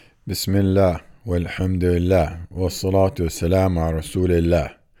Bismillah, walhamdulillah, wassalatu wassalam ala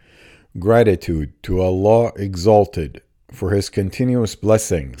Rasulillah. Gratitude to Allah exalted for His continuous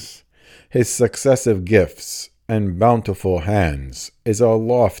blessings, His successive gifts, and bountiful hands is a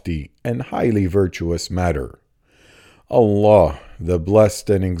lofty and highly virtuous matter. Allah, the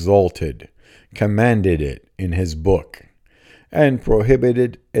Blessed and Exalted, commanded it in His book, and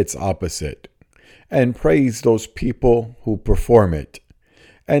prohibited its opposite, and praised those people who perform it,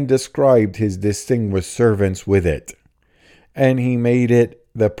 and described His distinguished servants with it. And He made it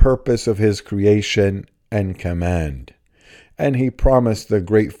the purpose of His creation and command. And He promised the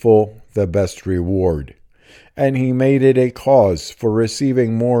grateful the best reward. And He made it a cause for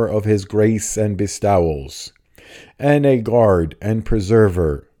receiving more of His grace and bestowals, and a guard and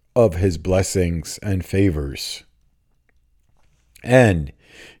preserver of His blessings and favors. And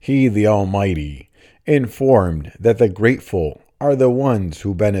He, the Almighty, informed that the grateful are the ones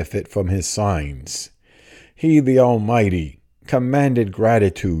who benefit from His signs. He, the Almighty, commanded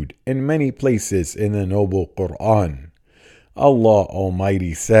gratitude in many places in the noble Quran. Allah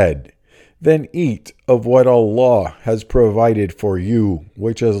Almighty said, "Then eat of what Allah has provided for you,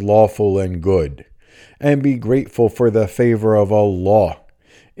 which is lawful and good, and be grateful for the favor of Allah,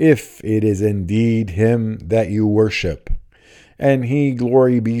 if it is indeed Him that you worship." And He,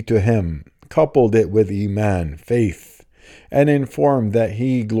 glory be to Him, coupled it with Iman, faith, and informed that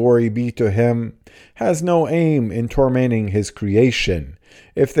He, glory be to Him, has no aim in tormenting His creation,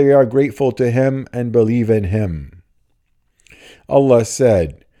 if they are grateful to Him and believe in Him. Allah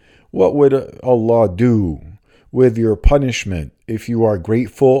said, "What would Allah do with your punishment if you are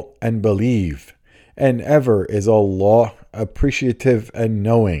grateful and believe? And ever is Allah appreciative and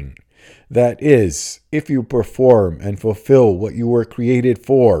knowing. That is, if you perform and fulfill what you were created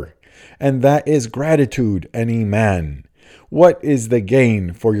for, and that is gratitude and Iman. What is the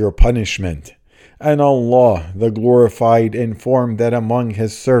gain for your punishment?" And Allah, the Glorified, informed that among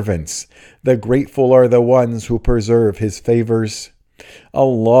His servants, the grateful are the ones who preserve His favors.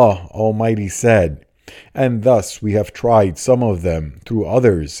 Allah Almighty said, "And thus we have tried some of them through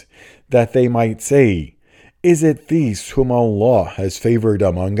others, that they might say, Is it these whom Allah has favored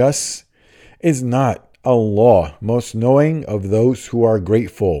among us? Is not Allah most knowing of those who are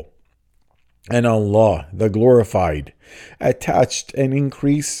grateful?" And Allah, the Glorified, attached an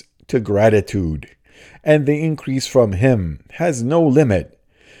increase to gratitude, and the increase from Him has no limit,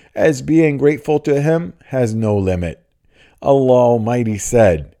 as being grateful to Him has no limit. Allah Almighty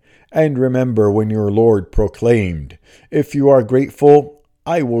said, "And remember when your Lord proclaimed, If you are grateful,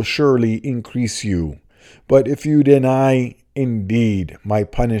 I will surely increase you. But if you deny, indeed, my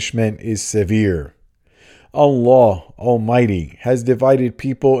punishment is severe." Allah Almighty has divided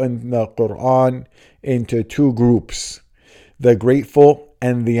people in the Quran into two groups, the grateful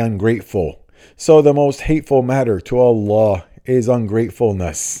and the ungrateful. So the most hateful matter to Allah is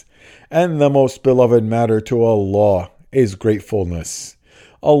ungratefulness, and the most beloved matter to Allah is gratefulness.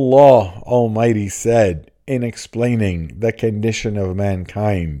 Allah Almighty said, in explaining the condition of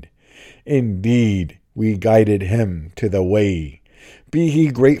mankind, "Indeed, we guided him to the way. Be he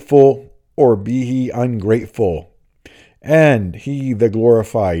grateful or be he ungrateful." And He, the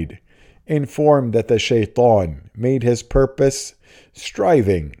Glorified, informed that the Shaitan made his purpose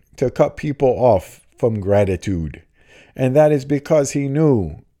striving to cut people off from gratitude. And that is because he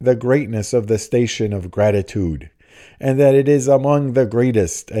knew the greatness of the station of gratitude, and that it is among the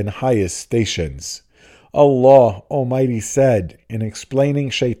greatest and highest stations. Allah Almighty said, in explaining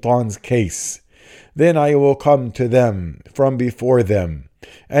Shaitan's case, "Then I will come to them from before them,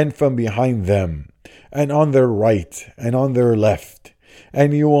 and from behind them, and on their right, and on their left,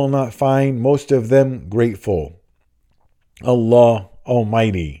 and you will not find most of them grateful." Allah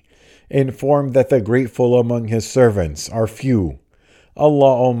Almighty informed that the grateful among His servants are few.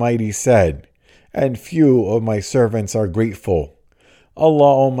 Allah Almighty said, "And few of my servants are grateful." Allah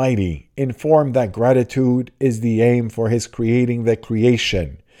Almighty informed that gratitude is the aim for His creating the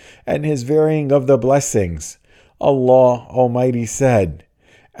creation, and His varying of the blessings. Allah Almighty said,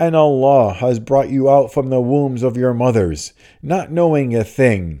 "And Allah has brought you out from the wombs of your mothers, not knowing a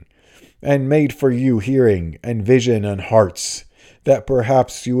thing, and made for you hearing and vision and hearts, that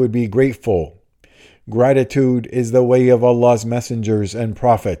perhaps you would be grateful." Gratitude is the way of Allah's messengers and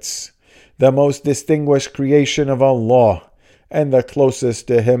prophets, the most distinguished creation of Allah, and the closest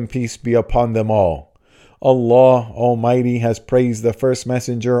to Him, peace be upon them all. Allah Almighty has praised the first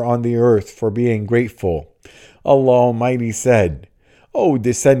messenger on the earth for being grateful. Allah Almighty said, "O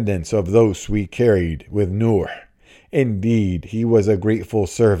descendants of those we carried with Nuh, indeed he was a grateful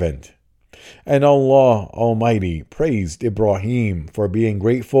servant." And Allah Almighty praised Ibrahim for being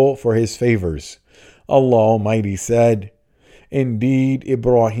grateful for his favors. Allah Almighty said, "Indeed,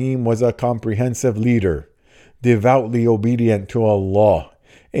 Ibrahim was a comprehensive leader, devoutly obedient to Allah,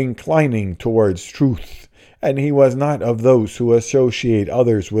 inclining towards truth, and he was not of those who associate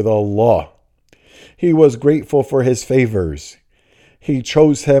others with Allah. He was grateful for his favors. He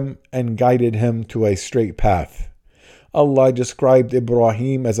chose him and guided him to a straight path." Allah described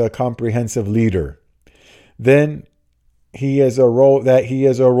Ibrahim as a comprehensive leader. Then he is a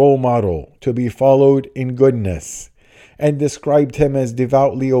role model to be followed in goodness, and described him as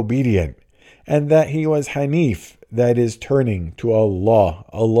devoutly obedient, and that he was Hanif, that is, turning to Allah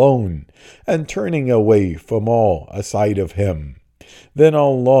alone and turning away from all aside of him. Then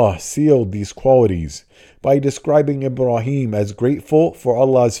Allah sealed these qualities by describing Ibrahim as grateful for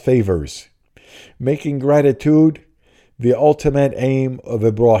Allah's favors, making gratitude the ultimate aim of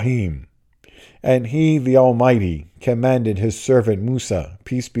Ibrahim. And He, the Almighty, commanded His servant Musa,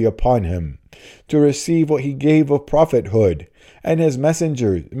 peace be upon him, to receive what He gave of prophethood and His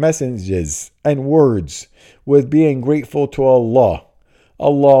messages and words with being grateful to Allah.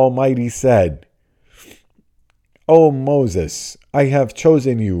 Allah Almighty said, "O Moses, I have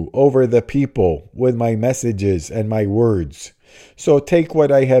chosen you over the people with my messages and my words. So take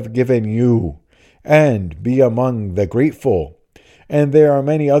what I have given you and be among the grateful." And there are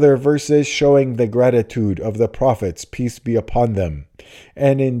many other verses showing the gratitude of the prophets, peace be upon them.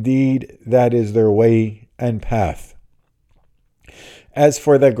 And indeed, that is their way and path. As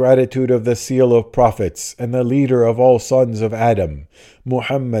for the gratitude of the seal of prophets and the leader of all sons of Adam,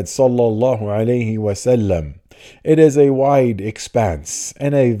 Muhammad sallallahu alaihi wasallam, it is a wide expanse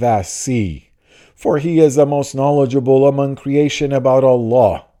and a vast sea. For he is the most knowledgeable among creation about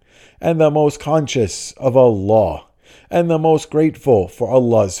Allah, and the most conscious of Allah, and the most grateful for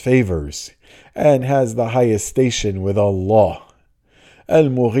Allah's favors, and has the highest station with Allah.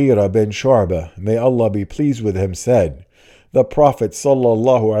 Al-Mughira bin Shu'bah, may Allah be pleased with him, said, "The Prophet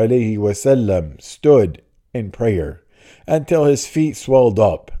sallallahu alaihi wasallam stood in prayer until his feet swelled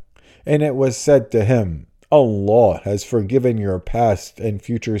up, and it was said to him, 'Allah has forgiven your past and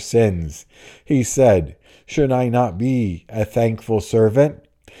future sins.' He said, 'Should I not be a thankful servant?'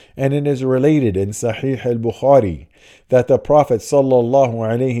 And it is related in Sahih al-Bukhari that the Prophet sallallahu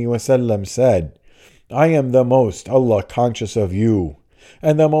alaihi wasallam said, 'I am the most Allah conscious of you,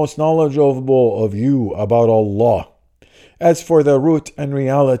 and the most knowledgeable of you about Allah.' As for the root and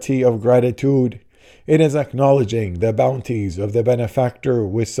reality of gratitude, it is acknowledging the bounties of the benefactor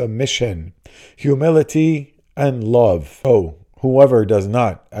with submission, humility, and love. So, whoever does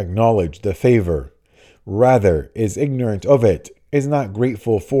not acknowledge the favor, rather is ignorant of it, is not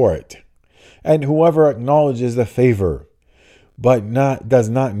grateful for it. And whoever acknowledges the favor, but does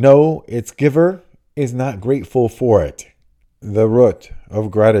not know its giver, is not grateful for it. The root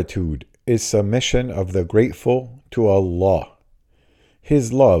of gratitude is submission of the grateful to Allah,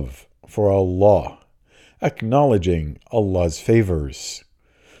 His love for Allah, acknowledging Allah's favors,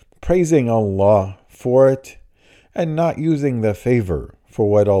 praising Allah for it, and not using the favor for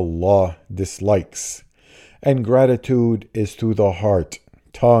what Allah dislikes. And gratitude is through the heart,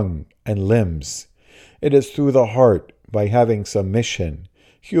 tongue, and limbs. It is through the heart by having submission,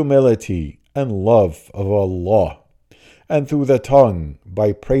 humility, and love of Allah, and through the tongue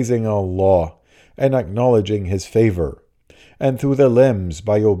by praising Allah and acknowledging His favor, and through the limbs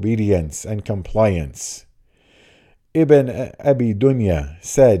by obedience and compliance. Ibn Abi Dunya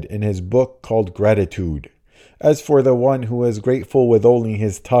said in his book called Gratitude, "As for the one who is grateful with only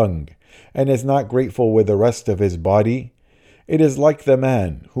his tongue, and is not grateful with the rest of his body, it is like the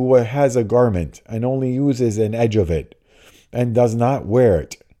man who has a garment and only uses an edge of it, and does not wear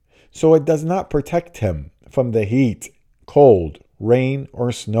it, so it does not protect him from the heat, cold, rain,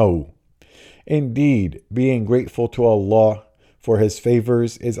 or snow. Indeed, being grateful to Allah for His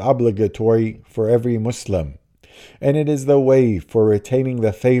favors is obligatory for every Muslim, and it is the way for retaining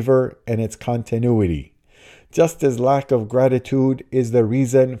the favor and its continuity, just as lack of gratitude is the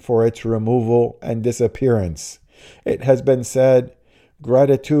reason for its removal and disappearance. It has been said,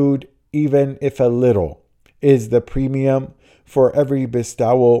 gratitude, even if a little, is the premium for every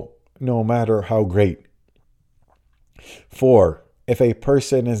bestowal, no matter how great. For if a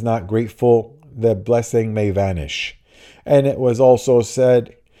person is not grateful, the blessing may vanish. And it was also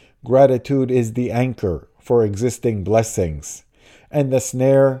said, gratitude is the anchor for existing blessings, and the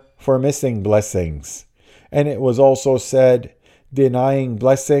snare for missing blessings. And it was also said, denying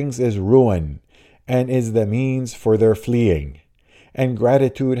blessings is ruin, and is the means for their fleeing. And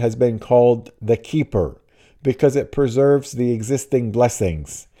gratitude has been called the keeper, because it preserves the existing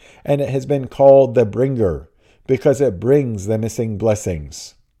blessings, and it has been called the bringer because it brings the missing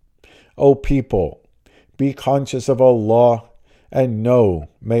blessings. O people, be conscious of Allah and know,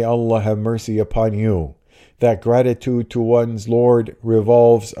 may Allah have mercy upon you, that gratitude to one's Lord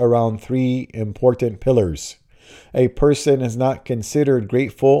revolves around three important pillars. A person is not considered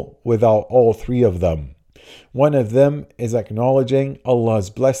grateful without all three of them. One of them is acknowledging Allah's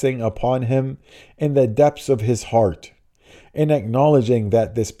blessing upon him in the depths of his heart, in acknowledging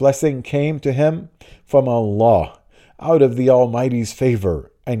that this blessing came to him from Allah, out of the Almighty's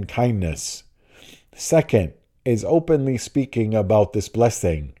favor and kindness. Second is openly speaking about this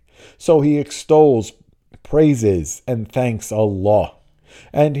blessing, so he extols, praises, and thanks Allah,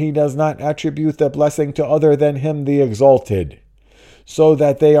 and he does not attribute the blessing to other than Him the Exalted, so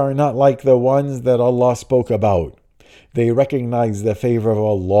that they are not like the ones that Allah spoke about. They recognize the favor of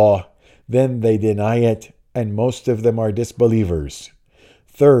Allah, then they deny it, and most of them are disbelievers.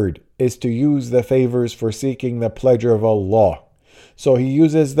 Third is to use the favors for seeking the pleasure of Allah, so he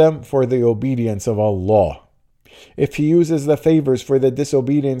uses them for the obedience of Allah. If he uses the favors for the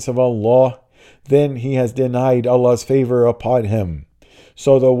disobedience of Allah, then he has denied Allah's favor upon him.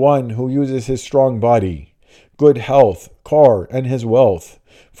 So the one who uses his strong body, good health, car, and his wealth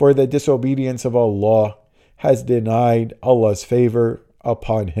for the disobedience of Allah has denied Allah's favor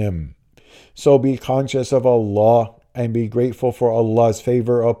upon him. So be conscious of Allah and be grateful for Allah's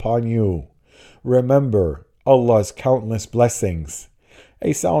favor upon you. Remember Allah's countless blessings,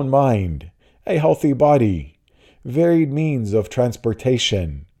 a sound mind, a healthy body, varied means of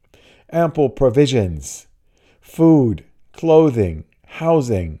transportation, ample provisions, food, clothing,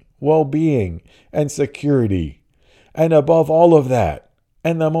 housing, well-being, and security. And above all of that,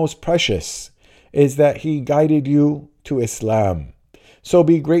 and the most precious, is that He guided you to Islam. So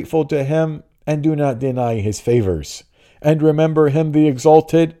be grateful to Him and do not deny His favors. And remember Him the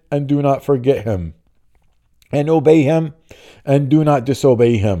Exalted and do not forget Him. And obey Him and do not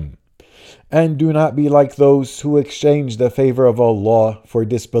disobey Him. And do not be like those who exchange the favor of Allah for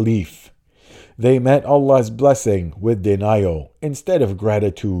disbelief. They met Allah's blessing with denial instead of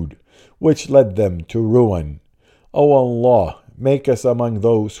gratitude, which led them to ruin. O Allah, make us among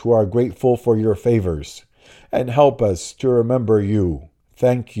those who are grateful for your favors, and help us to remember you,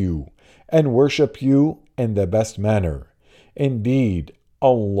 thank you, and worship you in the best manner. Indeed,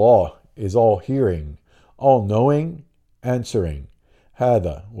 Allah is all-hearing, all-knowing, answering.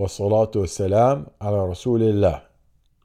 هذا والصلاة والسلام على رسول الله.